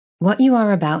What you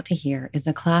are about to hear is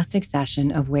a classic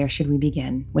session of Where Should We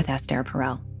Begin with Esther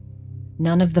Perel.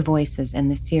 None of the voices in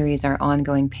this series are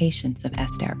ongoing patients of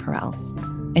Esther Perel's,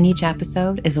 and each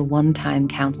episode is a one-time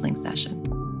counseling session.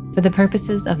 For the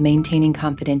purposes of maintaining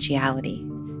confidentiality,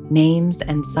 names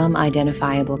and some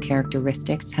identifiable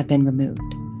characteristics have been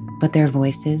removed, but their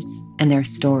voices and their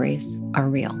stories are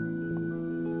real.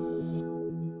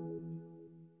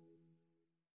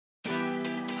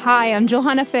 Hi, I'm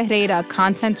Johanna Ferreira,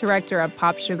 content director at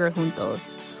Pop Sugar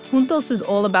Juntos. Juntos is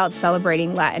all about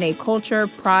celebrating Latinx culture,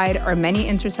 pride, our many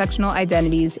intersectional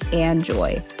identities, and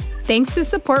joy. Thanks to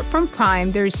support from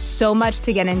Prime, there's so much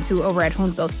to get into over at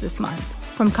Juntos this month.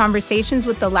 From conversations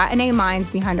with the Latinx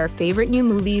minds behind our favorite new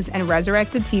movies and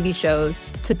resurrected TV shows,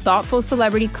 to thoughtful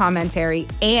celebrity commentary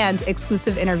and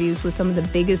exclusive interviews with some of the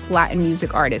biggest Latin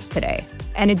music artists today.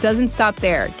 And it doesn't stop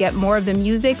there. Get more of the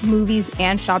music, movies,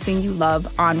 and shopping you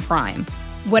love on Prime.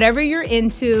 Whatever you're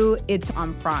into, it's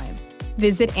on Prime.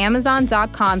 Visit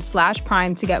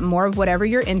Amazon.com/Prime to get more of whatever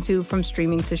you're into, from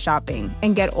streaming to shopping.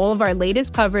 And get all of our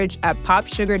latest coverage at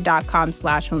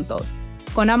popsugar.com/juntos.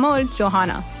 Con amor,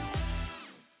 Johanna.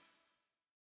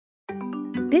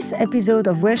 This episode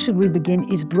of Where Should We Begin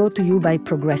is brought to you by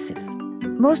Progressive.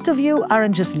 Most of you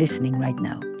aren't just listening right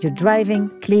now. You're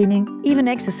driving, cleaning, even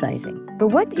exercising. But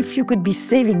what if you could be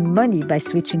saving money by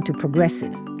switching to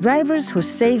Progressive? Drivers who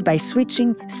save by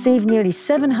switching save nearly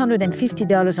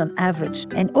 $750 on average,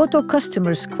 and auto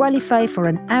customers qualify for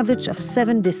an average of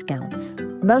 7 discounts.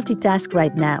 Multitask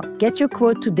right now. Get your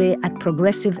quote today at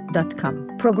progressive.com.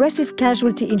 Progressive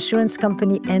Casualty Insurance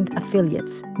Company and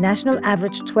Affiliates. National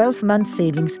average 12-month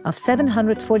savings of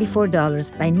 $744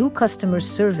 by new customers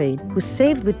surveyed who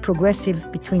saved with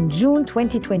Progressive between June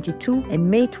 2022 and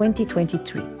May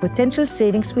 2023. Potential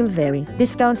savings will vary.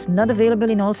 Discounts not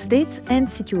available in all states and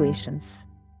situations.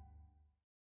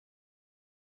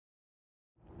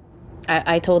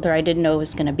 I told her I didn't know it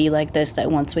was going to be like this,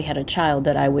 that once we had a child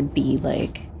that I would be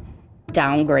like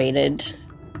downgraded,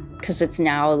 because it's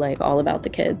now like all about the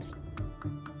kids.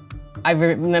 I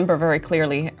remember very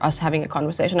clearly us having a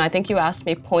conversation. I think you asked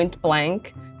me point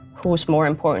blank, who's more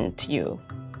important to you,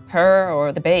 her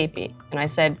or the baby? And I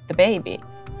said, the baby.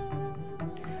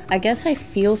 I guess I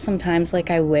feel sometimes like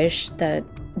I wish that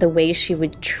the way she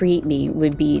would treat me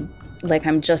would be like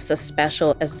I'm just as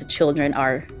special as the children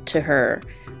are to her.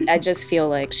 I just feel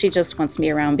like she just wants me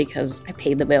around because I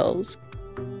pay the bills.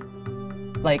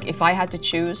 Like, if I had to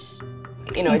choose,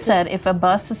 You said if a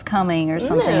bus is coming or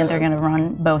something and they're going to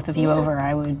run both of you over,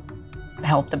 I would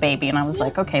help the baby. And I was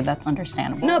like, okay, that's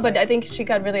understandable. No, but I think she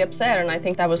got really upset, and I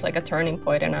think that was like a turning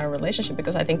point in our relationship,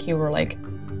 because I think you were like,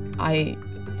 I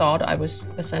thought I was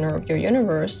the center of your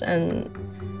universe, and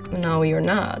now you're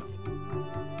not.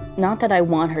 Not that I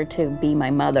want her to be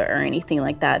my mother or anything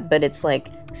like that, but it's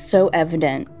like so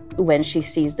evident when she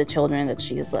sees the children that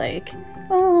she's like,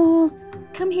 oh,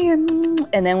 come here.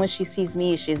 And then when she sees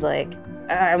me, she's like,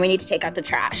 we need to take out the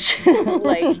trash.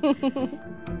 Like,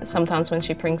 sometimes when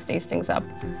she brings these things up,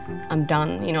 I'm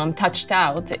done. I'm touched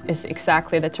out is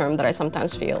exactly the term that I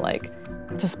sometimes feel like.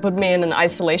 Just put me in an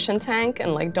isolation tank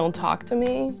and like, don't talk to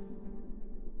me.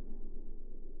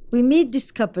 We meet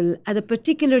this couple at a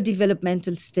particular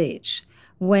developmental stage,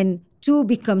 when 2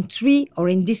 become 3, or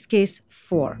in this case,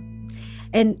 4.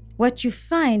 And what you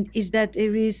find is that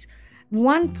there is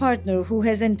one partner who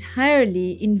has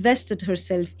entirely invested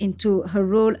herself into her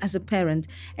role as a parent,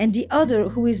 and the other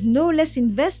who is no less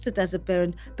invested as a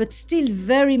parent, but still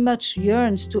very much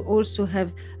yearns to also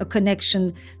have a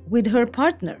connection with her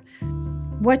partner.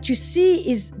 What you see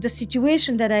is the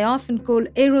situation that I often call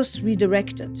Eros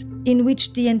redirected, in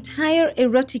which the entire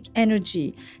erotic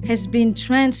energy has been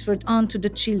transferred onto the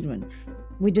children.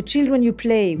 With the children you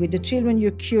play, with the children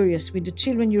you're curious, with the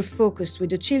children you're focused,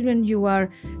 with the children you are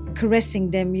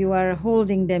caressing them, you are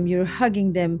holding them, you're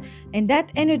hugging them. And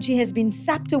that energy has been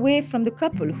sapped away from the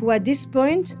couple, who at this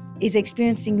point is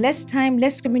experiencing less time,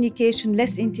 less communication,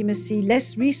 less intimacy,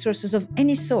 less resources of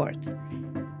any sort.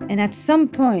 And at some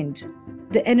point,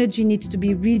 the energy needs to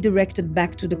be redirected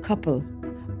back to the couple,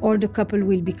 or the couple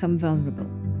will become vulnerable.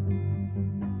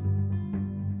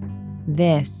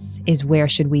 This is Where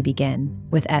Should We Begin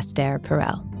with Esther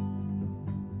Perel.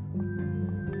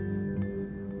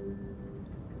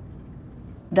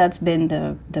 That's been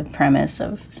the premise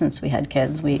of, since we had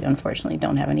kids, we unfortunately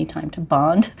don't have any time to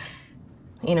bond.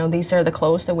 These are the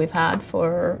clothes that we've had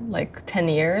for like 10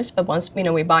 years, but once,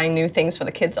 we're buying new things for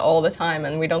the kids all the time,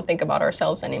 and we don't think about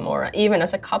ourselves anymore. Even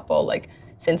as a couple, like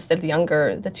since the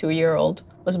 2-year-old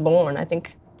was born, I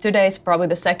think today's probably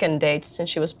the second date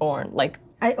since she was born. Like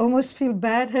I almost feel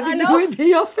bad having you in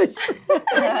the office.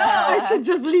 I should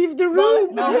just leave the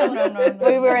room. No.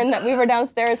 We were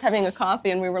downstairs having a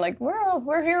coffee, and we were like,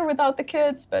 we're here without the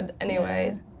kids. But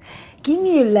anyway, Give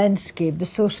me a landscape, the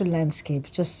social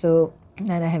landscape, just so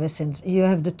that I have a sense. You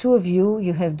have the two of you,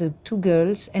 you have the two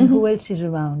girls, and who else is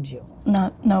around you?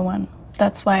 No one.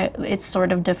 That's why it's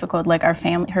sort of difficult. Like her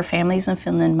family's in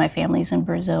Finland, my family's in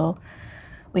Brazil.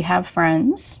 We have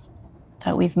friends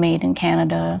that we've made in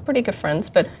Canada. pretty good friends,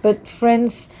 but But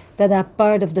friends that are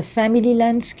part of the family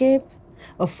landscape,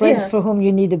 or friends for whom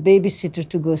you need a babysitter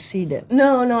to go see them?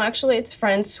 no, actually, it's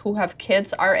friends who have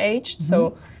kids our age.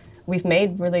 So we've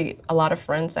made really a lot of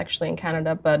friends actually in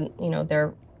Canada, but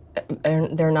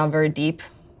they're not very deep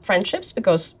friendships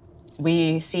because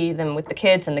we see them with the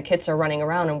kids and the kids are running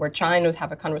around and we're trying to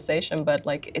have a conversation, but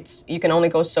like you can only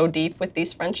go so deep with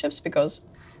these friendships because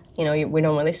we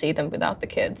don't really see them without the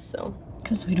kids. So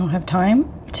Because we don't have time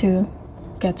to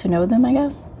get to know them, I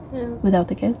guess, without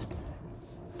the kids.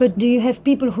 But do you have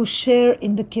people who share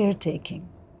in the caretaking?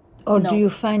 Or No. do you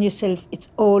find yourself, it's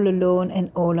all alone and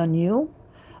all on you?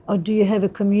 Or do you have a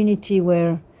community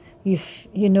where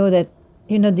you know that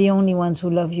you're not the only ones who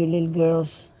love your little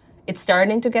girls? it's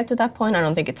starting to get to that point. I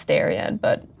don't think it's there yet,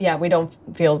 but yeah, we don't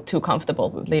feel too comfortable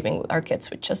with leaving our kids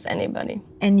with just anybody.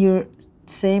 And you're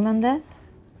same on that?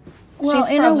 Well,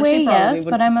 She in a probably way, yes,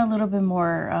 would- but I'm a little bit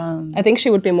more. I think she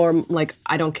would be more like,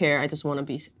 I don't care, I just want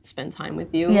to spend time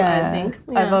with you, I think.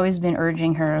 I've always been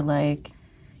urging her, like,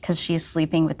 because she's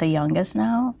sleeping with the youngest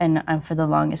now, and for the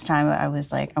longest time, I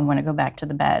was like, I want to go back to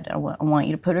the bed. I want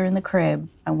you to put her in the crib.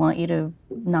 I want you to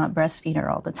not breastfeed her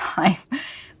all the time.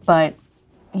 But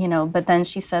then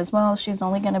she says, well, she's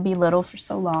only going to be little for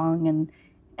so long,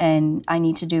 and I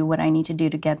need to do what I need to do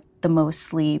to get the most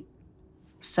sleep.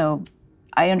 So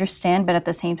I understand, but at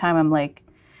the same time, I'm like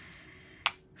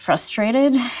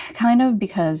frustrated, kind of,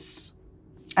 because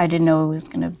I didn't know it was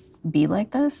going to be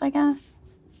like this, I guess.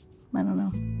 I don't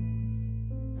know.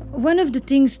 One of the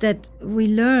things that we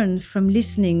learn from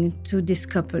listening to this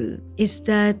couple is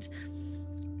that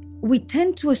we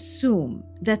tend to assume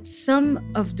that some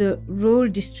of the role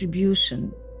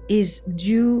distribution is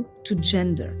due to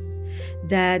gender.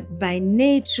 That by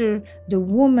nature, the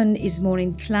woman is more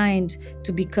inclined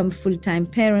to become full-time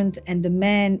parent and the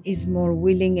man is more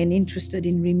willing and interested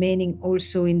in remaining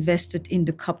also invested in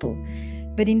the couple.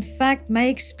 But in fact, my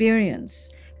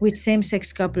experience with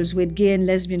same-sex couples, with gay and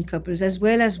lesbian couples, as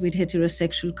well as with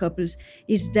heterosexual couples,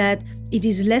 is that it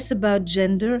is less about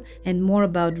gender and more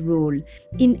about role.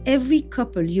 In every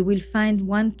couple, you will find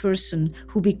one person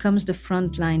who becomes the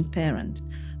frontline parent,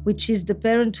 which is the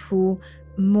parent who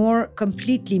more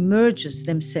completely merges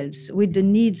themselves with the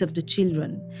needs of the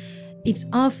children. It's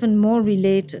often more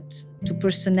related to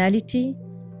personality,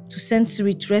 to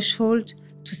sensory threshold,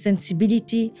 to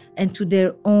sensibility, and to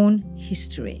their own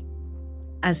history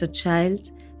as a child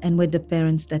and with the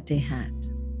parents that they had.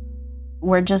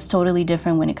 We're just totally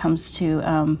different when it comes to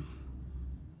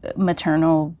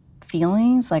maternal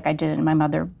feelings. Like my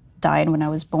mother died when I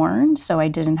was born, so I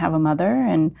didn't have a mother,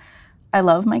 and I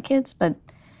love my kids, but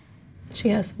She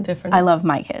has different. I love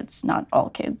my kids, not all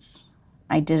kids.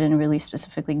 I didn't really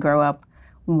specifically grow up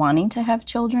wanting to have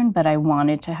children, but I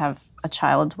wanted to have a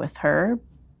child with her.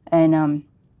 And,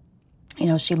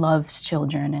 she loves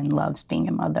children and loves being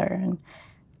a mother and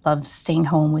loves staying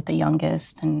home with the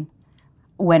youngest. And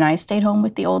when I stayed home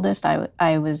with the oldest,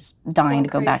 I was dying to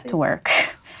go back to work.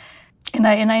 And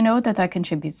I know that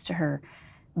contributes to her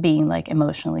being, like,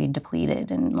 emotionally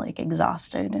depleted and, like,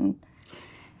 exhausted.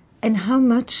 And how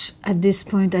much at this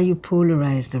point are you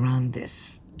polarized around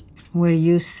this? Where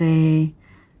you say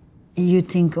you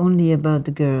think only about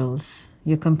the girls,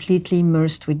 you're completely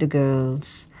immersed with the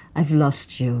girls, I've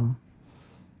lost you.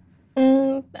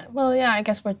 Well, yeah, I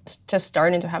guess we're just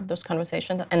starting to have those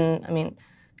conversations. And I mean,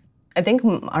 I think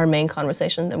our main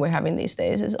conversation that we're having these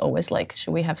days is always like,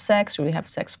 should we have sex? Should we have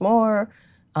sex more?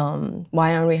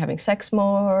 Why aren't we having sex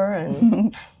more?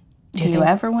 And Do you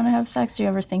ever want to have sex? Do you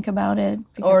ever think about it?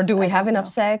 or do we have enough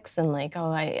sex? And like,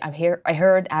 I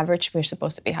heard average we're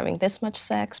supposed to be having this much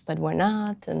sex, but we're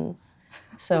not. And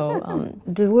so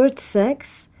The word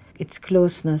sex, it's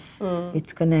closeness,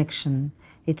 it's connection,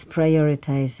 it's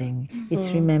prioritizing,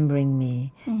 it's remembering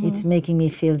me, it's making me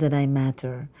feel that I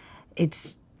matter.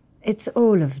 It's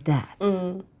all of that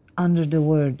under the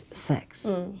word sex.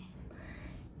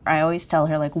 I always tell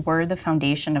her, like, we're the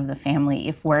foundation of the family.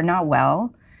 If we're not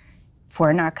well, if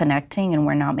we're not connecting and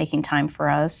we're not making time for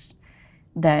us,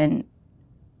 then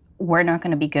we're not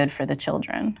going to be good for the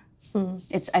children.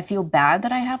 I feel bad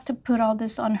that I have to put all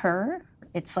this on her.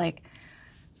 It's like,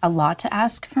 a lot to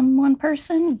ask from one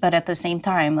person, but at the same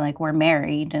time, like, we're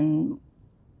married, and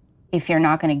if you're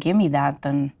not going to give me that,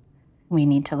 then we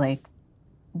need to, like,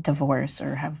 divorce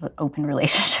or have an open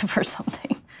relationship or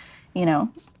something, you know?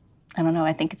 I don't know.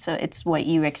 I think it's what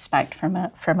you expect from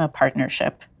a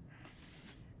partnership.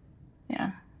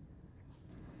 Yeah.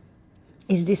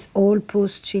 Is this all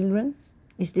post-children?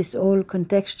 Is this all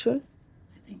contextual?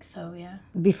 I think so, yeah.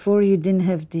 Before you didn't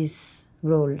have these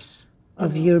roles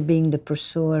of you're being the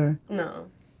pursuer. No.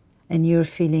 And you're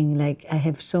feeling like, I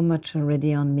have so much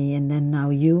already on me, and then now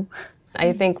you.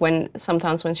 I think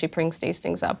sometimes when she brings these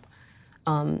things up,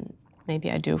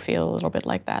 maybe I do feel a little bit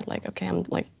like that. Like, okay,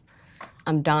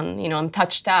 I'm done. You know, I'm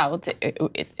touched out.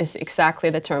 It is exactly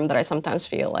the term that I sometimes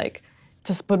feel like.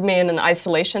 Just put me in an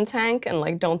isolation tank and,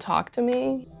 like, don't talk to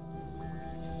me.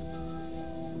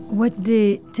 What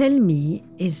they tell me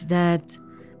is that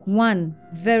one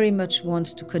very much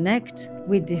wants to connect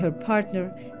with her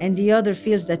partner, and the other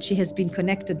feels that she has been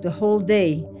connected the whole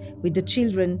day with the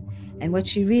children, and what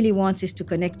she really wants is to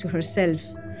connect to herself.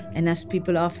 And as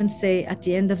people often say, at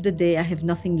the end of the day, I have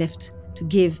nothing left to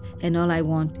give, and all I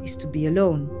want is to be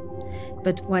alone.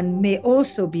 But one may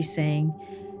also be saying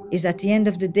is, at the end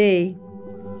of the day,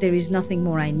 there is nothing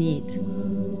more I need.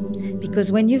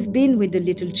 Because when you've been with the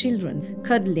little children,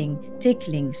 cuddling,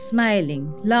 tickling,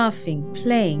 smiling, laughing,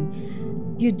 playing,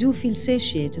 you do feel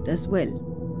satiated as well.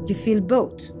 You feel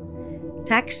both,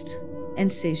 taxed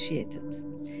and satiated.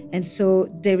 And so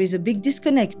there is a big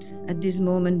disconnect at this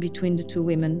moment between the two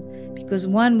women, because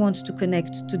one wants to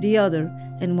connect to the other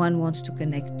and one wants to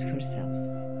connect to herself.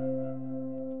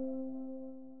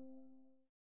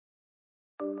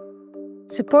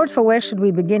 Support for Where Should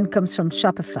We Begin comes from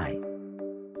Shopify.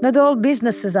 Not all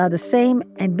businesses are the same,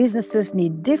 and businesses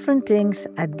need different things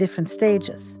at different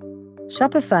stages.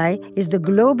 Shopify is the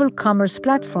global commerce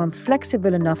platform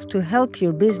flexible enough to help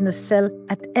your business sell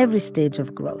at every stage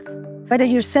of growth. Whether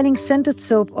you're selling scented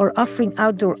soap or offering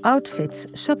outdoor outfits,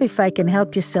 Shopify can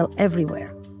help you sell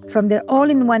everywhere. From their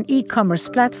all-in-one e-commerce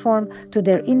platform to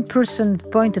their in-person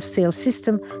point-of-sale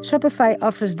system, Shopify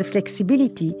offers the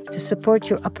flexibility to support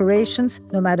your operations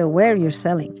no matter where you're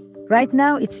selling. Right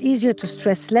now, it's easier to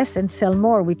stress less and sell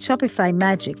more with Shopify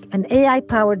Magic, an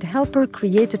AI-powered helper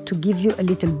created to give you a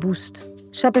little boost.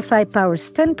 Shopify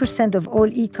powers 10% of all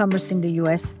e-commerce in the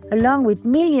US, along with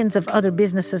millions of other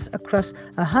businesses across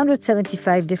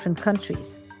 175 different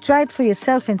countries. Try it for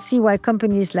yourself and see why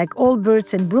companies like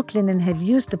Allbirds and Brooklinen have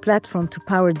used the platform to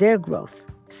power their growth.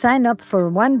 Sign up for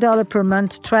a $1 per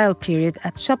month trial period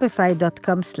at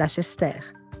shopify.com/Esther.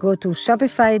 Go to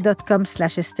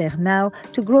shopify.com/Esther now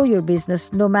to grow your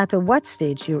business no matter what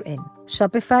stage you're in.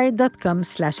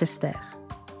 Shopify.com/Esther.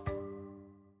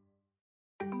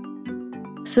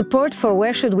 Support for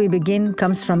Where Should We Begin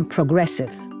comes from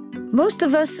Progressive. Most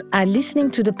of us are listening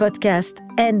to the podcast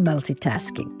and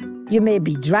multitasking. You may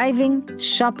be driving,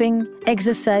 shopping,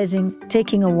 exercising,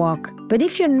 taking a walk. But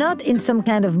if you're not in some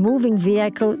kind of moving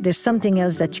vehicle, there's something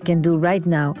else that you can do right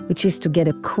now, which is to get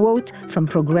a quote from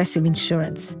Progressive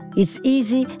Insurance. It's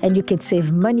easy, and you can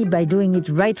save money by doing it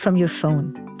right from your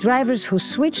phone. Drivers who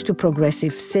switch to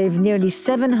Progressive save nearly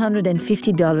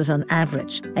 $750 on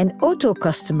average, and auto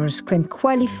customers can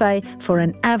qualify for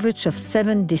an average of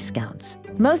 7 discounts.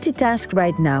 Multitask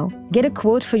right now. Get a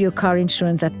quote for your car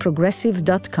insurance at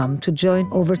progressive.com to join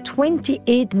over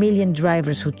 28 million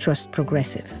drivers who trust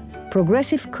Progressive.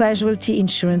 Progressive Casualty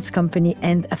Insurance Company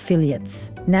and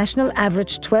Affiliates. National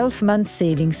average 12-month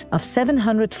savings of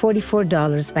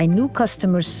 $744 by new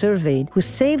customers surveyed who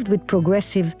saved with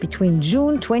Progressive between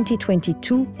June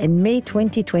 2022 and May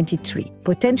 2023.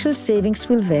 Potential savings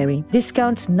will vary.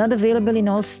 Discounts not available in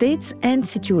all states and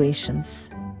situations.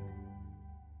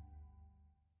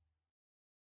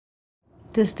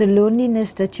 Does the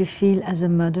loneliness that you feel as a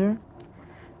mother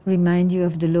remind you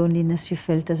of the loneliness you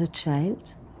felt as a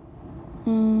child?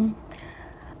 I'm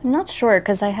not sure,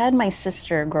 because I had my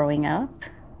sister growing up.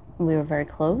 We were very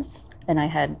close, and I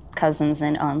had cousins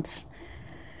and aunts.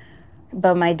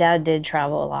 But my dad did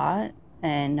travel a lot,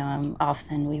 and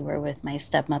often we were with my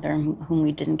stepmother, whom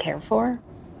we didn't care for.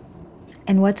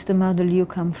 And what's the model you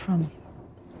come from?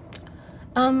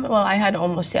 Well, I had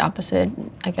almost the opposite,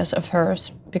 I guess, of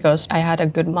hers, because I had a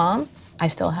good mom. I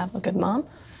still have a good mom,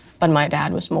 but my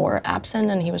dad was more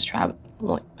absent, and he was traveling.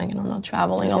 He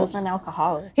was an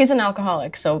alcoholic. He's an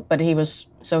alcoholic, but he was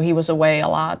away a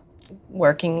lot,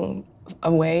 working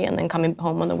away, and then coming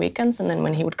home on the weekends. And then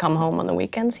when he would come home on the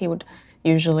weekends, he would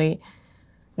usually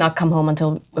not come home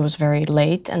until it was very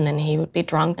late, and then he would be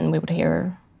drunk, and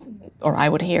I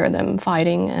would hear them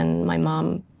fighting, and my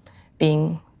mom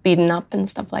being beaten up and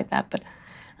stuff like that. But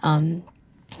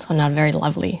So not very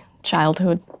lovely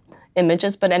childhood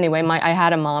images. But anyway, I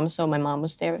had a mom, so my mom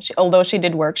was there. Although she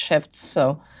did work shifts,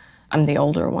 so I'm the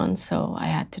older one, so I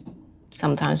had to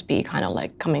sometimes be kind of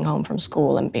like coming home from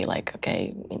school and be like,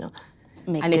 okay,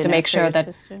 I need to make sure that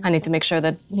I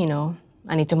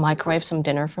need to microwave some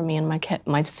dinner for me and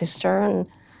my sister and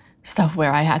stuff,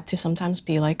 where I had to sometimes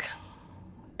be like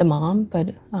the mom,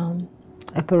 but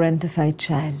A parentified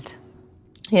child.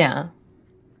 yeah.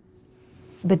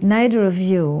 But neither of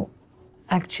you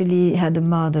actually had a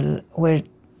model where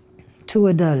two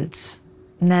adults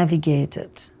navigated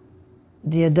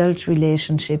the adult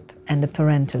relationship and the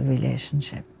parental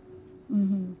relationship.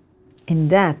 Mm-hmm. In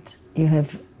that, you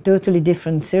have totally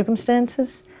different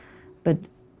circumstances, but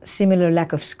similar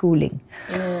lack of schooling.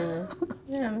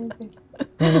 Yeah, maybe.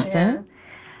 You understand?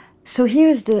 So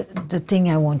here's the thing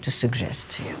I want to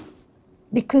suggest to you.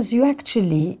 Because you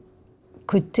actually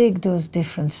could take those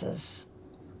differences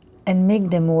and make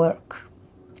them work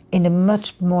in a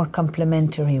much more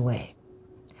complementary way.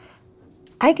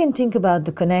 I can think about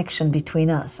the connection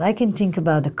between us. I can think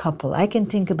about the couple. I can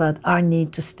think about our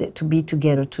need to be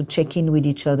together, to check in with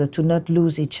each other, to not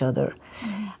lose each other.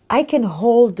 Mm-hmm. I can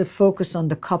hold the focus on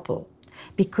the couple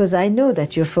because I know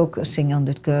that you're focusing on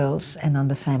the girls and on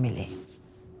the family.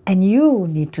 And you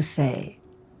need to say,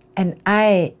 and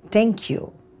I thank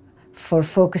you for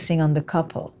focusing on the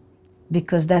couple,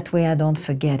 because that way I don't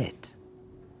forget it.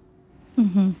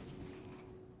 Mm-hmm.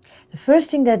 The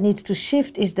first thing that needs to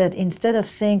shift is that instead of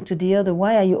saying to the other,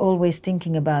 why are you always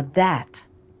thinking about that?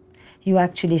 You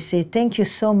actually say, thank you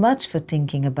so much for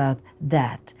thinking about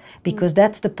that, because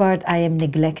that's the part I am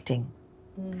neglecting.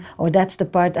 Or that's the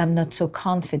part I'm not so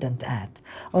confident at.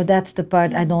 Or that's the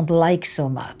part I don't like so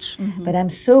much. Mm-hmm. But I'm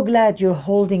so glad you're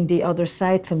holding the other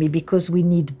side for me, because we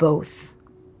need both.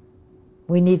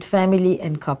 We need family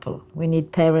and couple. We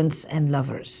need parents and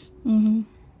lovers. Mm-hmm.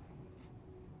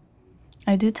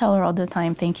 I do tell her all the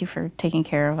time, thank you for taking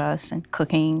care of us and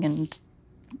cooking and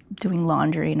doing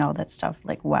laundry and all that stuff,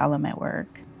 like while I'm at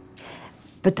work.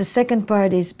 But the second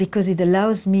part is because it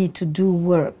allows me to do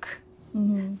work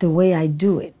the way I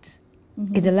do it.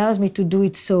 Mm-hmm. It allows me to do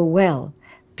it so well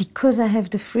because I have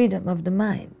the freedom of the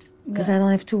mind, because I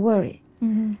don't have to worry.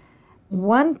 Mm-hmm.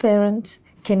 One parent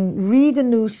can read a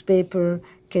newspaper,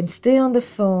 can stay on the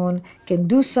phone, can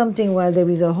do something while there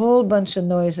is a whole bunch of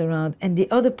noise around, and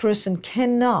the other person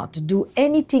cannot do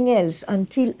anything else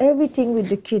until everything with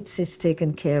the kids is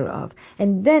taken care of.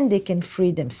 And then they can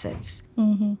free themselves.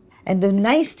 Mm-hmm. And the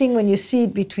nice thing when you see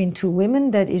it between two women,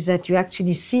 that is that you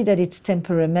actually see that it's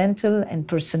temperamental and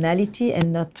personality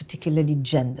and not particularly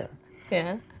gender.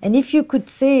 Yeah. And if you could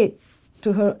say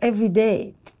to her every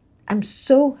day, I'm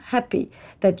so happy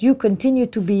that you continue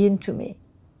to be into me.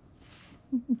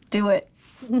 Do it.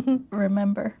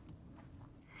 Remember.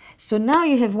 So now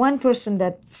you have one person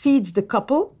that feeds the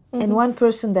couple and one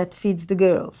person that feeds the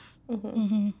girls.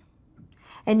 Mm-hmm.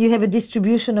 And you have a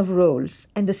distribution of roles,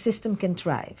 and the system can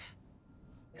thrive.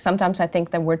 Sometimes I think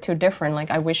that we're too different.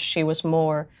 Like, I wish she was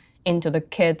more into the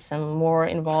kids and more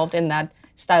involved in that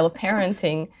style of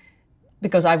parenting,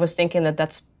 because I was thinking that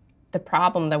that's the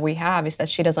problem that we have, is that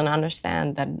she doesn't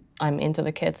understand that I'm into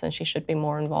the kids and she should be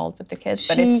more involved with the kids.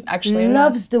 But it's actually she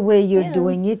loves the way you're Yeah.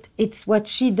 doing it. It's what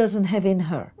she doesn't have in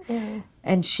her. Yeah.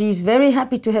 And she's very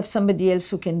happy to have somebody else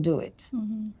who can do it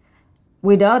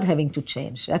without having to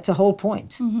change. That's the whole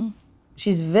point.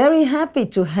 She's very happy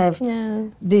to have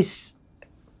this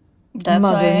That's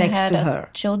mother why I next had to her.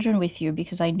 children with you,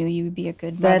 because I knew you would be a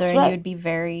good mother. That's And right. you would be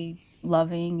very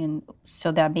loving, and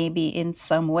so that maybe in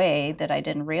some way that I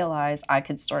didn't realize, I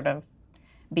could sort of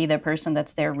be the person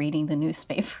that's there reading the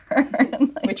newspaper.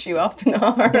 And like, Which you often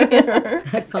are.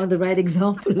 I found the right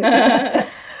example.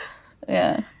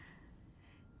 yeah.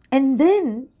 And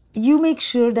then you make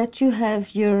sure that you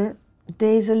have your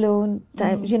days alone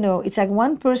time. You know, it's like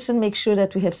one person makes sure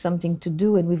that we have something to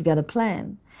do and we've got a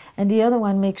plan. And the other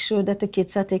one makes sure that the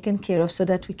kids are taken care of so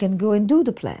that we can go and do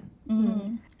the plan.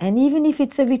 And even if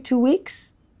it's every 2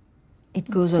 weeks, it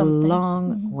goes a something.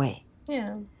 long way.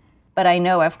 Yeah. But I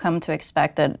know I've come to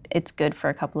expect that it's good for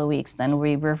a couple of weeks, then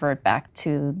we revert back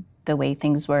to the way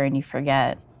things were and you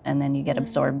forget, and then you get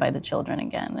absorbed by the children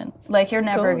again. And like, you're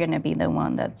never going to be the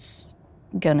one that's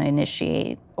going to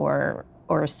initiate or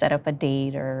set up a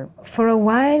date or... For a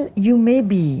while, you may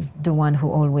be the one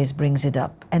who always brings it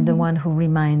up and the one who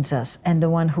reminds us and the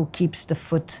one who keeps the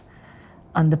foot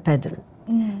on the pedal.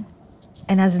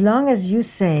 And as long as you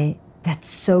say, that's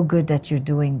so good that you're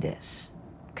doing this,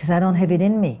 because I don't have it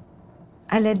in me.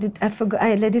 I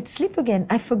let it slip again.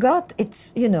 I forgot.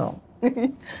 It's,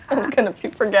 I'm gonna be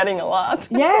forgetting a lot.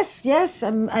 Yes.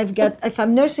 If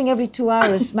I'm nursing every 2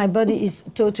 hours, my body is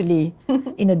totally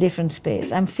in a different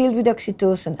space. I'm filled with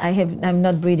oxytocin. I'm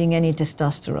not breathing any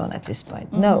testosterone at this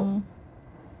point. No.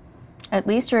 At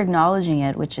least you're acknowledging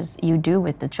it, which is you do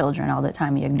with the children all the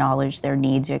time. You acknowledge their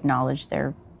needs, you acknowledge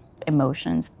their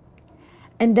emotions.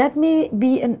 And that may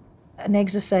be an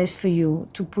exercise for you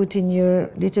to put in your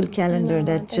little calendar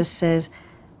that just says,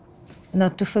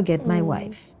 not to forget my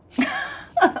wife.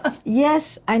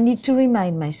 Yes, I need to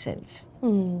remind myself.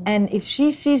 And if she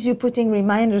sees you putting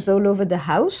reminders all over the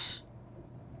house,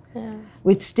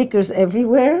 with stickers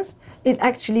everywhere, it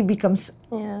actually becomes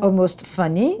almost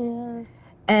funny.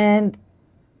 And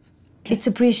it's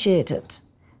appreciated.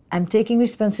 I'm taking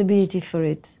responsibility for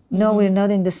it. No, we're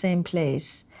not in the same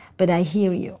place, but I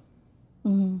hear you.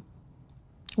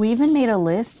 We even made a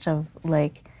list of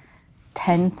like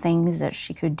 10 things that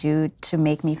she could do to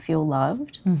make me feel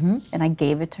loved. And I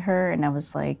gave it to her and I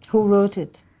was like... Who wrote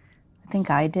it? I think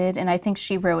I did. And I think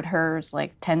she wrote hers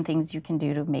like 10 things you can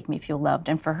do to make me feel loved.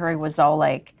 And for her, it was all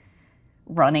like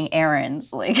running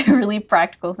errands, like really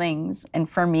practical things. And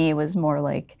for me, it was more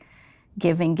like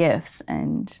giving gifts.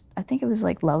 And I think it was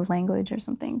like love language or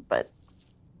something.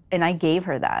 And I gave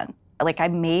her that. Like I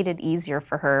made it easier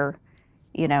for her,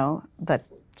 you know, but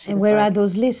she And was where like, are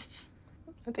those lists?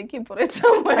 I think you put it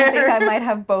somewhere. I think I might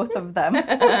have both of them.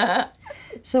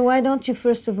 So why don't you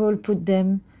first of all put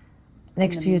them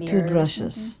next to your mirror or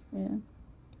toothbrushes? Yeah.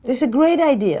 It's a great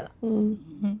idea.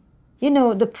 You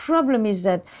know, the problem is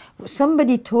that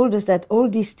somebody told us that all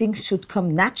these things should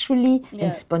come naturally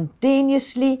and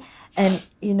spontaneously. And,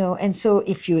 you know, and so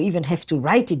if you even have to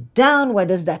write it down, what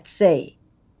does that say?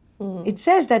 It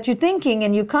says that you're thinking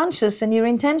and you're conscious and you're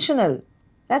intentional.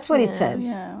 That's what it says.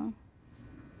 Yeah.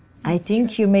 I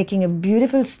think you're making a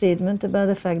beautiful statement about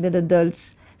the fact that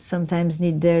adults sometimes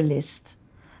need their list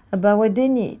about what they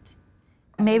need.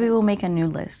 Maybe we'll make a new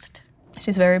list.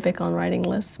 She's very big on writing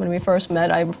lists. When we first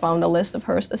met, I found a list of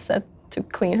hers that said to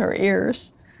clean her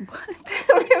ears.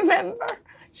 What? Remember?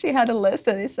 She had a list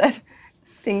and it said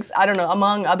things, I don't know,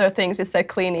 among other things, it said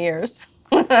clean ears.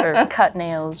 Or cut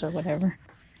nails or whatever.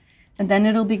 And then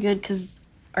it'll be good because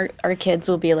our kids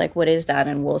will be like, what is that?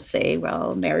 And we'll say,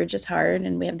 well, marriage is hard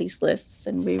and we have these lists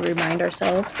and we remind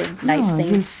ourselves of nice You'll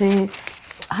things. say,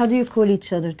 how do you call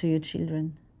each other to your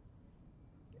children?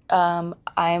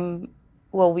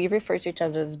 Well, we refer to each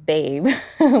other as babe,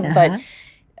 but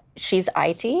she's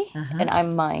IT and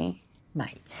I'm Mai.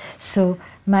 Mai. So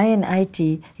Mai and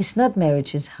IT, it's not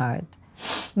marriage is hard.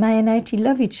 Mai and IT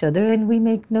love each other and we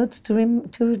make notes to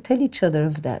tell each other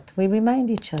of that. We remind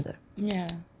each other. Yeah.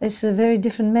 It's a very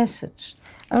different message.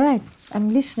 All right,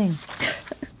 I'm listening.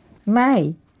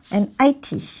 Mai and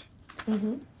IT.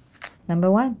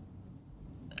 Number one.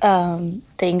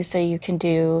 Things that you can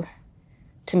do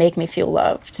to make me feel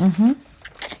loved.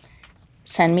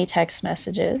 Send me text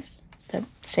messages that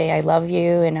say I love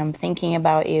you and I'm thinking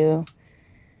about you.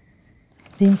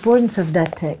 The importance of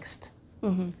that text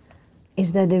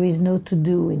is that there is no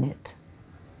to-do in it.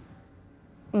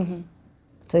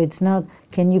 So it's not,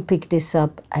 can you pick this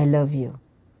up? I love you.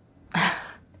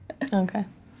 Okay.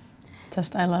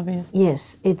 Just I love you.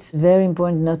 Yes, it's very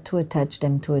important not to attach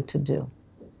them to a to-do.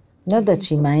 Not that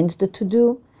she minds the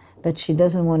to-do, but she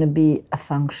doesn't want to be a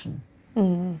function.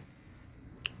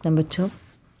 Number two.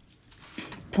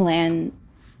 Plan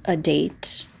a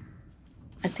date.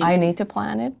 I need to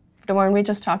plan it. But weren't we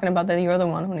just talking about that you're the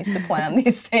one who needs to plan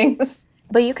these things?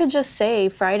 But you could just say,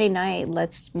 Friday night,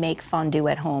 let's make fondue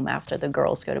at home after the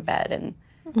girls go to bed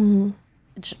and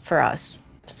for us.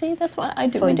 See, that's what I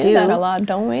do. We do that a lot,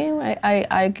 don't we?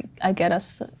 I get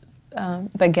us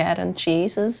baguette and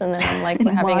cheeses, and then I'm like,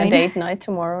 we're having a date night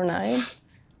tomorrow night.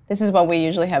 This is what we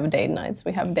usually have date nights.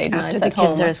 We have date nights at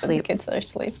home after the kids are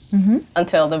asleep.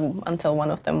 Until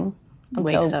one of them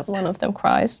wakes up. One of them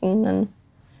cries, and then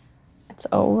it's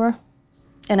over.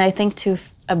 And I think too,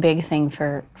 a big thing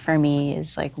for me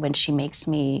is like when she makes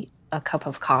me a cup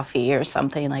of coffee or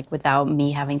something, like without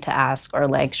me having to ask, or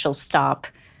like she'll stop.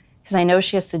 Because I know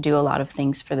she has to do a lot of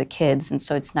things for the kids, and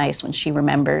so it's nice when she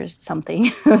remembers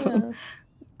something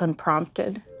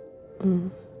unprompted.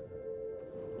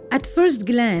 At first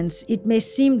glance, it may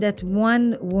seem that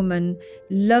one woman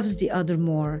loves the other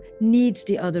more, needs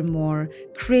the other more,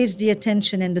 craves the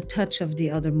attention and the touch of the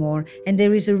other more, and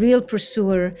there is a real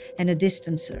pursuer and a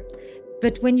distancer.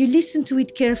 But when you listen to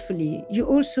it carefully, you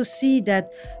also see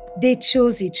that they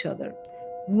chose each other.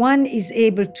 One is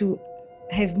able to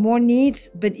have more needs,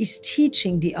 but is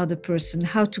teaching the other person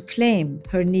how to claim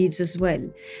her needs as well.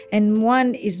 And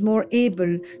one is more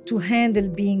able to handle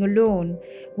being alone,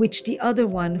 which the other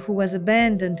one, who was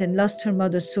abandoned and lost her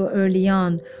mother so early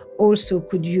on, also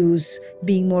could use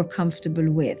being more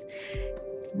comfortable with.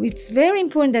 It's very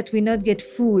important that we not get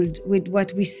fooled with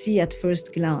what we see at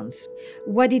first glance.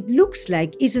 What it looks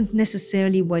like isn't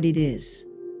necessarily what it is.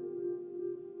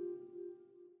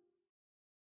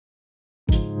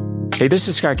 Hey, this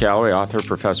is Scott Galloway, author,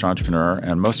 professor, entrepreneur,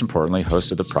 and most importantly,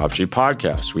 host of the Prop G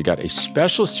podcast. We got a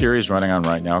special series running on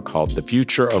right now called The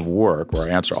Future of Work, where I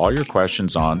answer all your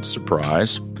questions on,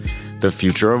 surprise, the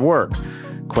future of work.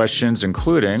 Questions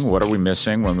including, what are we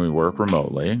missing when we work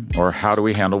remotely? Or how do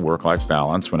we handle work-life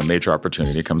balance when a major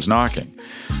opportunity comes knocking?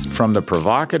 From the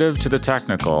provocative to the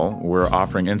technical, we're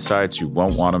offering insights you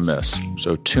won't want to miss.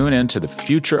 So tune in to The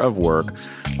Future of Work,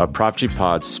 a Prop G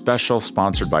Pod special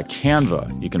sponsored by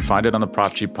Canva. You can find it on the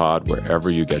Prop G Pod wherever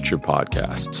you get your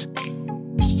podcasts.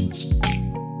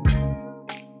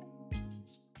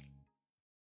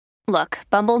 Look,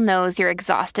 Bumble knows you're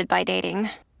exhausted by dating.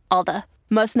 All the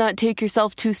must not take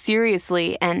yourself too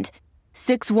seriously, and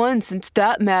 6'1" since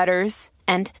that matters,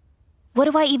 and what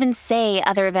do I even say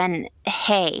other than,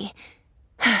 hey?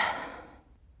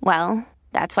 Well,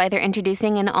 that's why they're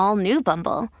introducing an all-new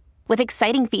Bumble, with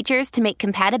exciting features to make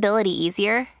compatibility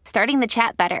easier, starting the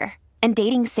chat better, and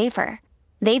dating safer.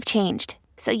 They've changed,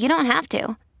 so you don't have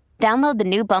to. Download the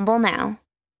new Bumble now.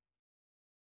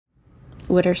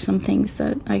 What are some things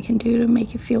that I can do to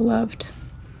make you feel loved?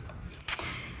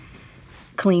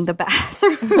 Clean the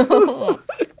bathroom.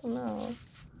 No.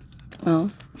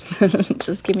 Well,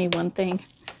 just give me one thing.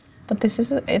 But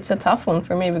it's a tough one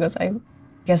for me because I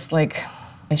guess like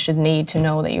I should need to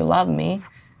know that you love me,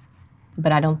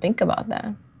 but I don't think about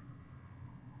that.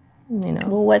 You know.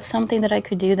 Well, what's something that I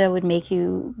could do that would make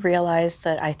you realize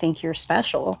that I think you're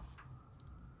special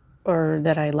or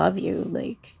that I love you?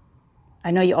 Like,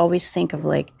 I know you always think of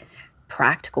like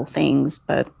practical things,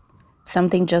 but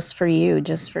something just for you,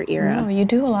 just for Ira. No, you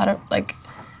do a lot of like.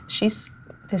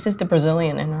 This is the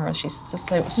Brazilian in her. She's just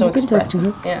so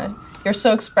expressive. Yeah, you're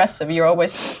so expressive.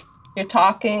 You're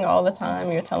talking all the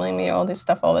time. You're telling me all this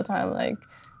stuff all the time. Like,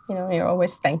 you know, you're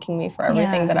always thanking me for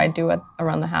everything that I do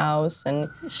around the house. And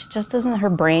she just doesn't. Her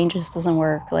brain just doesn't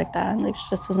work like that. Like she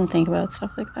just doesn't think about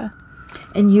stuff like that.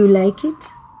 And you like it?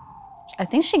 I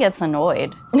think she gets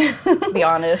annoyed, to be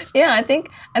honest. Yeah,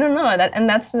 I don't know that, and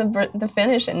that's the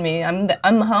Finnish in me.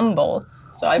 I'm humble,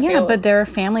 so I feel. Yeah, but there are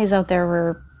families out there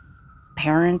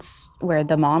where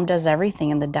the mom does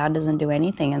everything and the dad doesn't do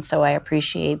anything, and so I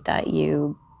appreciate that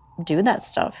you do that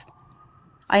stuff.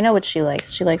 I know what she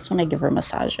likes. She likes when I give her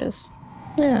massages.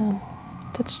 Yeah,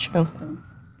 that's true.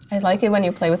 I like it when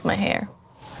you play with my hair.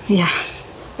 Yeah,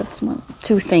 that's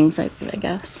two things I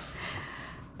guess.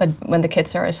 But when the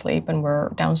kids are asleep and we're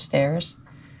downstairs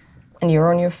and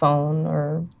you're on your phone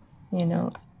or, you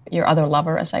know, your other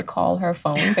lover, as I call her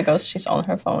phone, because she's on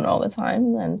her phone all the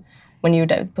time. And when you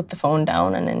put the phone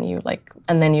down and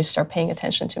then you start paying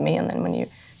attention to me. And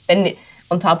then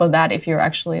on top of that, if you're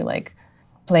actually like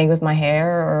playing with my hair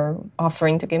or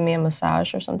offering to give me a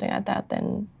massage or something like that,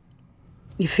 then.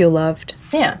 You feel loved?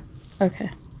 Yeah.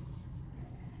 Okay.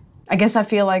 I guess I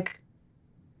feel like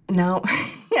now.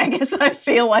 I guess I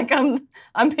feel like I'm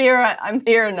here. I'm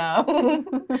here now.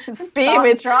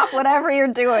 Drop whatever you're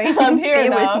doing. I'm here be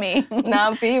now. With me.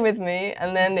 Now be with me.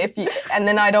 And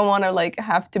then I don't want to like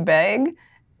have to beg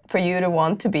for you to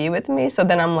want to be with me. So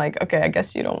then I'm like, okay, I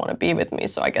guess you don't want to be with me.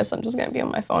 So I guess I'm just gonna be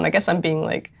on my phone. I guess I'm being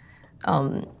like.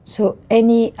 So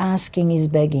any asking is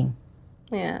begging.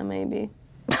 Yeah, maybe.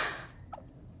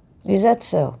 Is that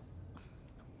so?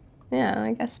 Yeah,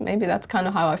 I guess maybe that's kind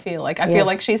of how I feel. Like, I feel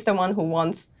like she's the one who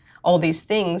wants all these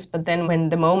things, but then when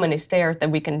the moment is there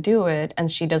that we can do it, and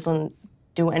she doesn't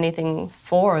do anything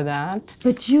for that.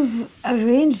 But you've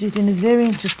arranged it in a very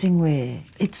interesting way.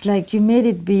 It's like you made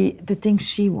it be the thing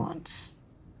she wants.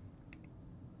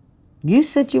 You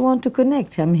said you want to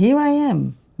connect. Here I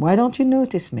am. Why don't you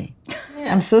notice me?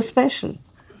 Yeah. I'm so special.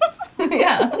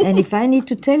 Yeah. And if I need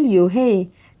to tell you, hey,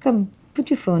 come, put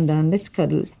your phone down, let's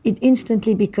cuddle, it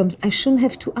instantly becomes, I shouldn't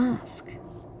have to ask.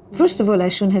 First of all, I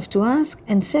shouldn't have to ask,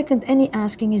 and second, any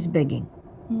asking is begging.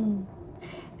 Mm.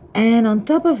 And on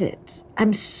top of it,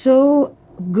 I'm so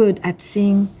good at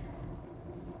seeing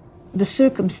the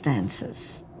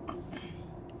circumstances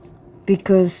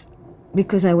because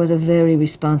I was a very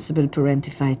responsible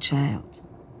parentified child.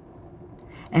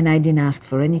 And I didn't ask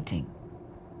for anything.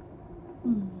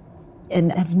 Mm.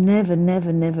 And I've never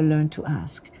learned to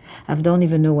ask. I don't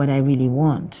even know what I really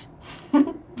want.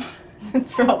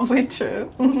 It's probably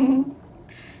true.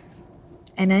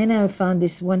 And I now found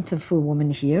this wonderful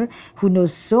woman here who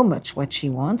knows so much what she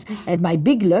wants. And my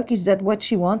big luck is that what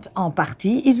she wants, en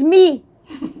partie, is me.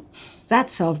 That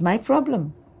solved my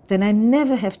problem. Then I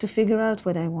never have to figure out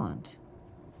what I want.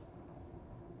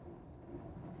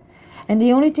 And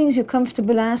the only things you're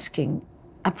comfortable asking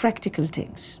are practical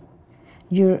things.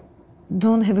 You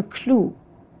don't have a clue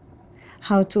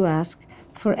how to ask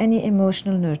for any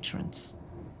emotional nurturance.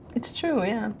 It's true,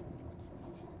 yeah.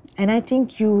 And I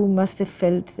think you must have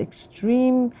felt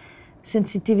extreme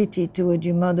sensitivity toward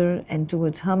your mother and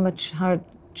towards how much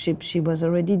hardship she was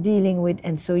already dealing with,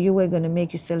 and so you were going to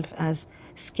make yourself as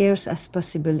scarce as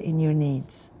possible in your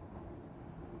needs.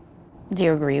 Do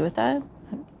you agree with that?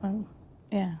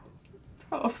 Yeah.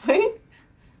 Probably.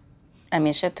 I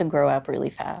mean, she had to grow up really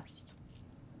fast.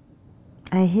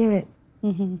 I hear it.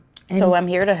 So I'm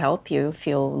here to help you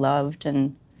feel loved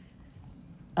and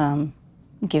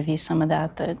give you some of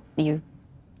that you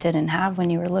didn't have when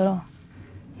you were little.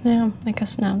 Yeah, I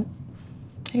guess now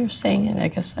that you're saying it, I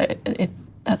guess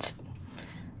that's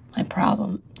my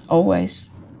problem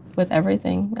always with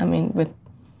everything. I mean, with,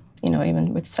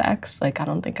 even with sex, like, I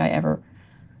don't think I ever,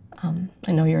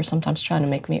 I know you're sometimes trying to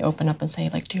make me open up and say,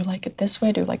 like, do you like it this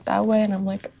way? Do you like that way? And I'm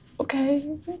like, okay.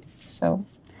 So.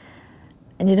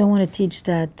 And you don't want to teach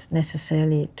that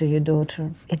necessarily to your daughter.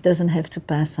 It doesn't have to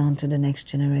pass on to the next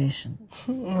generation.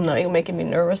 No, you're making me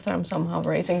nervous that I'm somehow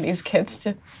raising these kids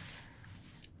to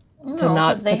No,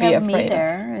 not they to be have me afraid.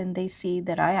 there, and they see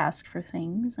that I ask for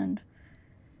things, and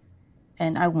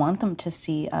I want them to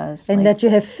see us. And that you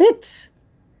have fits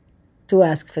to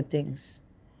ask for things.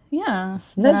 Yeah.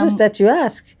 Not just that you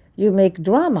ask, you make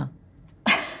drama.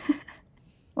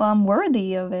 Well, I'm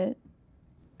worthy of it.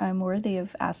 I'm worthy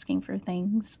of asking for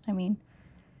things. I mean,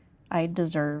 I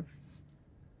deserve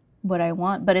what I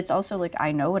want, but it's also like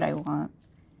I know what I want,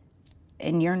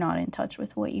 and you're not in touch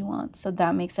with what you want, so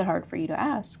that makes it hard for you to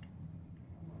ask.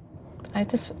 I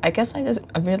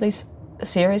really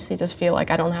seriously just feel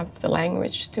like I don't have the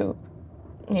language to,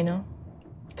 to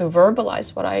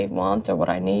verbalize what I want or what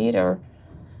I need, or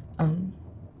I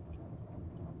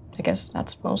guess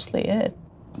that's mostly it.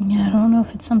 Yeah, I don't know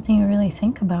if it's something you really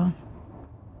think about,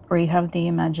 or you have the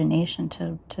imagination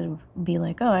to be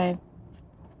like, oh, I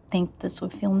think this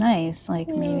would feel nice. Like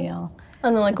maybe I'll. I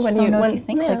don't know, like when you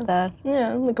think like that.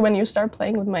 Yeah, like when you start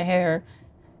playing with my hair,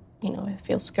 it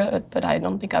feels good, but I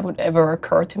don't think it would ever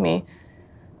occur to me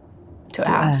to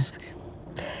ask.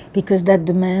 Because that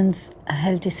demands a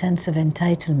healthy sense of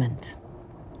entitlement.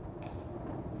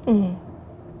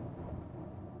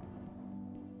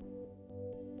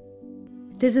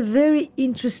 There's a very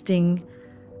interesting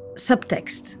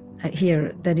subtext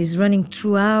here that is running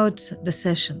throughout the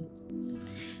session.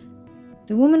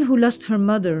 The woman who lost her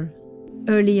mother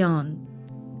early on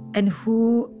and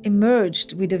who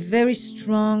emerged with a very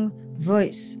strong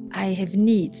voice, I have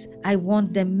needs, I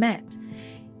want them met.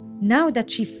 Now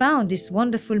that she found this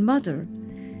wonderful mother,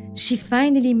 she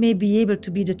finally may be able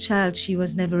to be the child she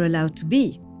was never allowed to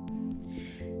be.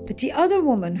 But the other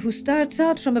woman who starts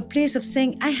out from a place of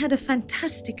saying, I had a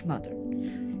fantastic mother,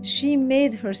 she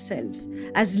made herself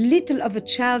as little of a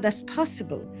child as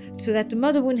possible so that the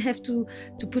mother wouldn't have to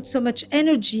put so much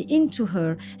energy into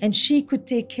her, and she could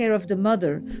take care of the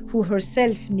mother who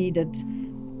herself needed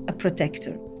a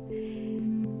protector.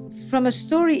 From a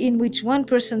story in which one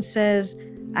person says,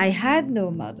 I had no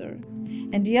mother,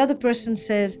 and the other person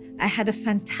says, I had a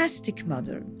fantastic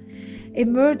mother,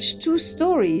 emerged two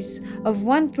stories of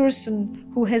one person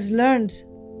who has learned,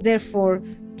 therefore,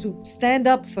 to stand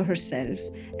up for herself,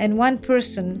 and one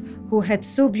person who had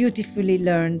so beautifully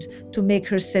learned to make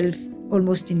herself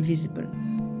almost invisible.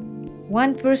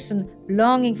 One person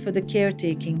longing for the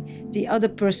caretaking, the other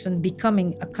person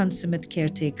becoming a consummate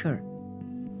caretaker.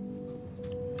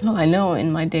 Well, I know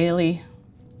in my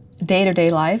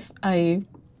day-to-day life, I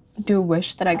do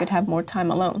wish that I could have more time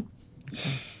alone.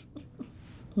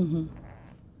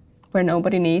 Where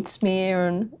nobody needs me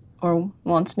or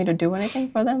wants me to do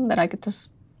anything for them, that I could just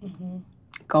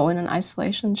go in an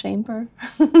isolation chamber.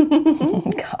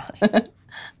 God.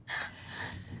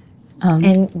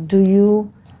 And do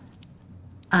you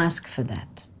ask for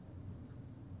that?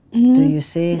 Do you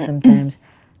say sometimes,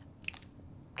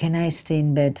 can I stay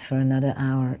in bed for another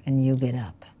hour and you get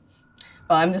up?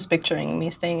 Well, I'm just picturing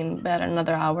me staying in bed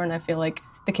another hour, and I feel like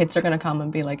the kids are gonna come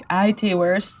and be like, Aiti,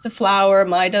 where's the flower?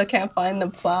 Maida can't find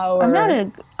the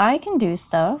flower. I can do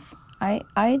stuff. I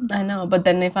know, but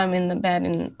then if I'm in the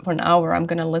bed for an hour, I'm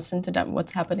gonna listen to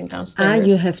what's happening downstairs.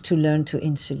 You have to learn to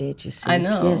insulate yourself. I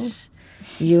know. Yes.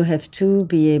 You have to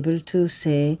be able to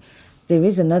say, there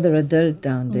is another adult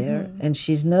down there, and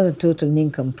she's not a total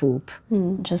nincompoop.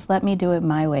 Just let me do it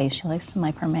my way. She likes to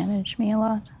micromanage me a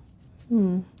lot.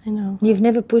 I know. You've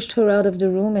never pushed her out of the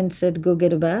room and said, go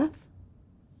get a bath?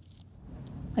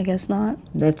 I guess not.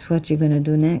 That's what you're going to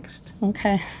do next.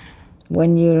 Okay.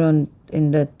 When you're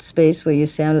in that space where you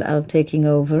say, I'll taking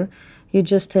over, you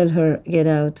just tell her, get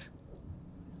out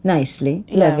nicely,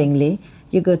 lovingly.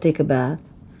 You go take a bath.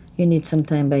 You need some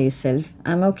time by yourself.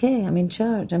 I'm okay. I'm in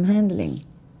charge. I'm handling.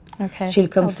 Okay. She'll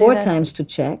come 4 times to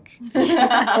check,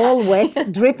 all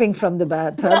wet, dripping from the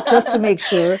bathtub, just to make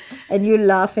sure. And you'll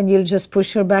laugh and you'll just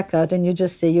push her back out and you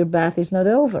just say, your bath is not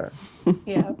over.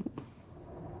 Yeah.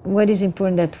 What is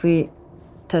important that we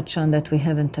touch on that we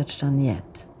haven't touched on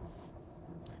yet?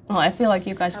 Well, I feel like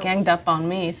you guys ganged up on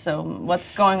me, so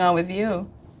what's going on with you?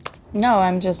 No,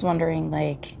 I'm just wondering,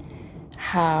 like,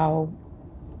 how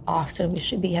often we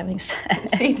should be having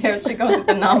sex. See, there she goes with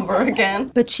the number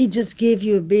again. But she just gave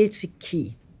you a basic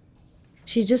key.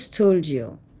 She just told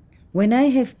you, when I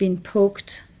have been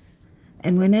poked,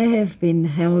 and when I have been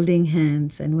holding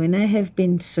hands, and when I have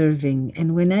been serving,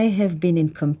 and when I have been in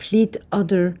complete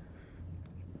other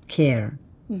care,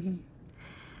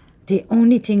 the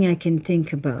only thing I can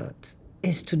think about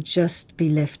is to just be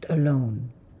left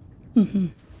alone.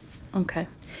 Okay.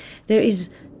 There is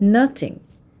nothing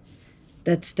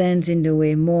that stands in the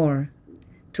way more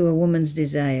to a woman's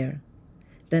desire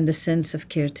than the sense of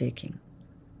caretaking.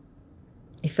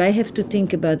 If I have to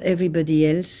think about everybody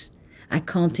else, I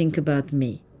can't think about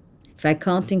me. If I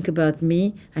can't think about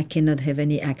me, I cannot have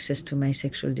any access to my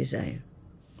sexual desire.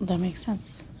 That makes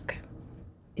sense. Okay.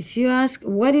 If you ask,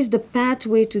 what is the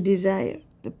pathway to desire?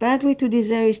 The pathway to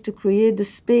desire is to create the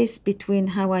space between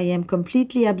how I am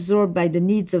completely absorbed by the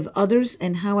needs of others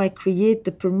and how I create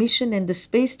the permission and the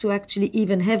space to actually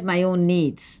even have my own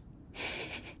needs.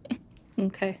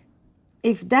 Okay.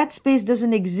 If that space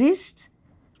doesn't exist,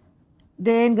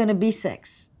 there ain't gonna be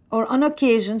sex. Or on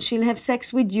occasion, she'll have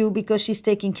sex with you because she's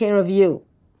taking care of you.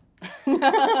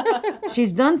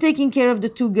 She's done taking care of the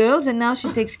 2 girls and now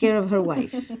she takes care of her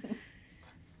wife.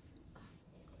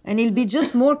 And it'll be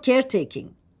just more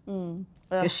caretaking.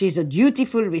 Because she's a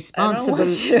dutiful, responsible I don't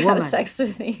want you to woman. have sex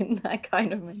with me in that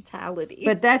kind of mentality.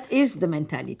 But that is the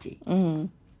mentality.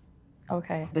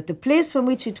 Okay. But the place from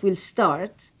which it will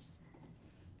start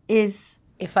is...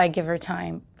 If I give her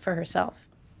time for herself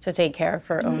to take care of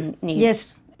her own needs.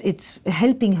 Yes, it's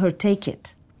helping her take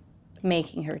it.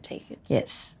 Making her take it.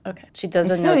 Yes. Okay. She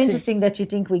doesn't It's know very to... interesting that you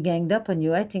think we ganged up on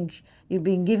you. I think you've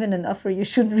been given an offer you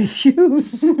shouldn't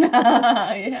refuse.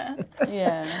 Yeah.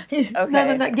 Yeah. It's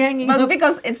Okay. not ganging But up.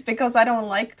 because I don't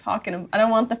like talking. I don't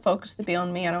want the focus to be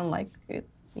on me. I don't like it,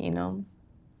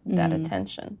 that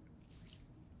attention.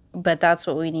 But that's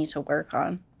what we need to work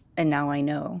on. And now I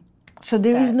know. So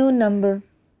there is no number.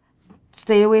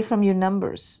 Stay away from your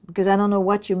numbers, because I don't know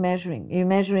what you're measuring. Are you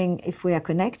measuring if we are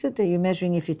connected? Are you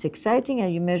measuring if it's exciting? Are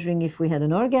you measuring if we had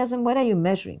an orgasm? What are you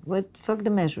measuring? Fuck the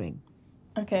measuring.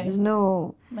 Okay. There's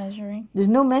no Measuring.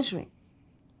 measuring.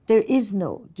 There is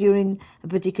no. During a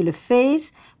particular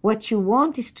phase, what you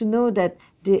want is to know that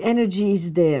the energy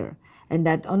is there and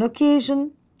that on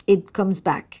occasion it comes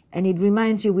back and it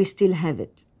reminds you we still have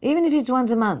it. Even if it's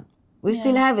once a month, we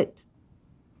still have it.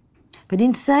 But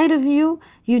inside of you,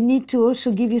 you need to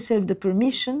also give yourself the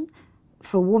permission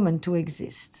for woman to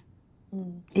exist.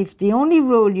 If the only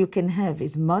role you can have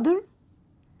is mother,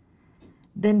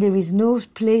 then there is no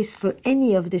place for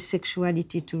any of this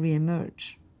sexuality to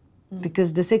reemerge.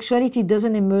 Because the sexuality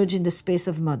doesn't emerge in the space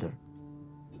of mother.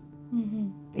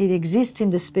 It exists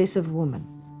in the space of woman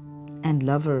and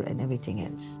lover and everything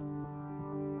else.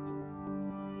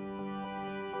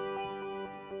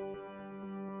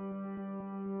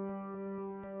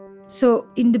 So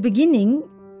in the beginning,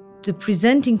 the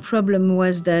presenting problem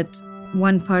was that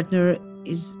one partner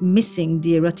is missing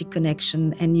the erotic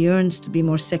connection and yearns to be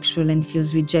more sexual and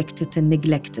feels rejected and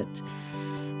neglected.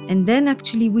 And then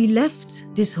actually we left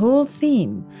this whole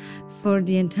theme for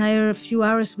the entire few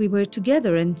hours we were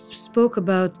together and spoke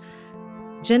about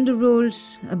gender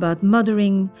roles, about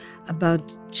mothering,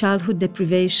 about childhood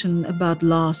deprivation, about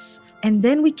loss. And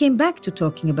then we came back to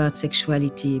talking about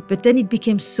sexuality. But then it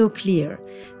became so clear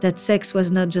that sex was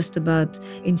not just about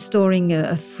installing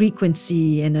a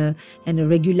frequency and a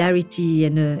regularity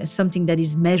and something that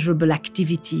is measurable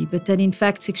activity, but that in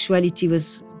fact sexuality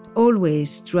was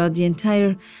always, throughout the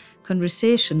entire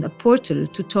conversation, a portal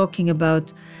to talking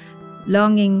about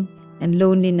longing and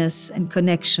loneliness and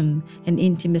connection and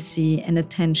intimacy and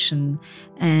attention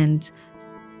and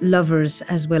lovers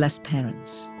as well as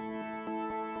parents.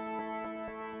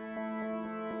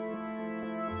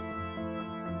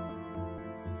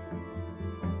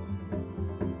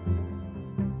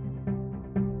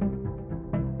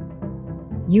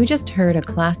 You just heard a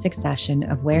classic session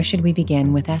of Where Should We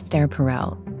Begin with Esther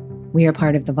Perel. We are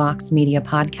part of the Vox Media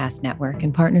Podcast Network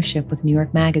in partnership with New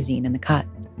York Magazine and The Cut.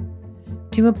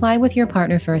 To apply with your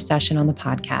partner for a session on the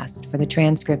podcast, for the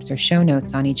transcripts or show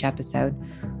notes on each episode,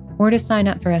 or to sign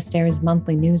up for Esther's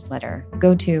monthly newsletter,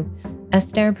 go to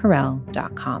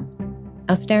estherperel.com.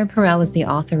 Esther Perel is the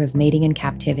author of Mating in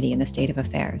Captivity and the State of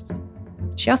Affairs.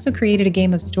 She also created a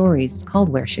game of stories called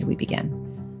Where Should We Begin?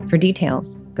 For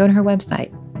details, go to her website,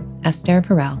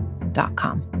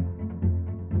 estherperel.com.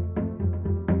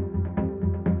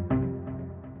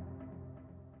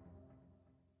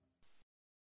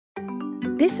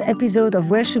 This episode of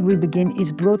Where Should We Begin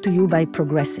is brought to you by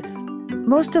Progressive.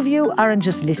 Most of you aren't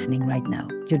just listening right now.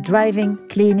 You're driving,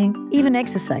 cleaning, even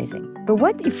exercising. But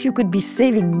what if you could be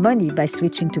saving money by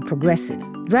switching to Progressive?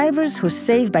 Drivers who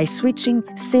save by switching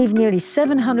save nearly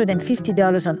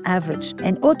 $750 on average,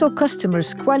 and auto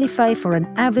customers qualify for an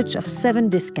average of 7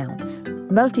 discounts.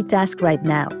 Multitask right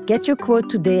now. Get your quote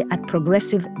today at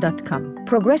progressive.com.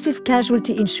 Progressive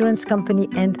Casualty Insurance Company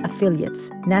and Affiliates.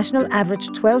 National average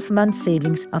 12-month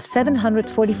savings of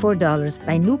 $744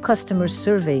 by new customers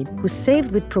surveyed who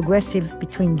saved with Progressive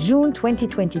between June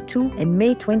 2022 and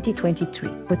May 2023.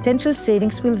 Potential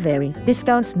savings will vary.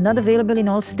 Discounts not available in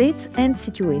all states and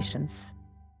situations.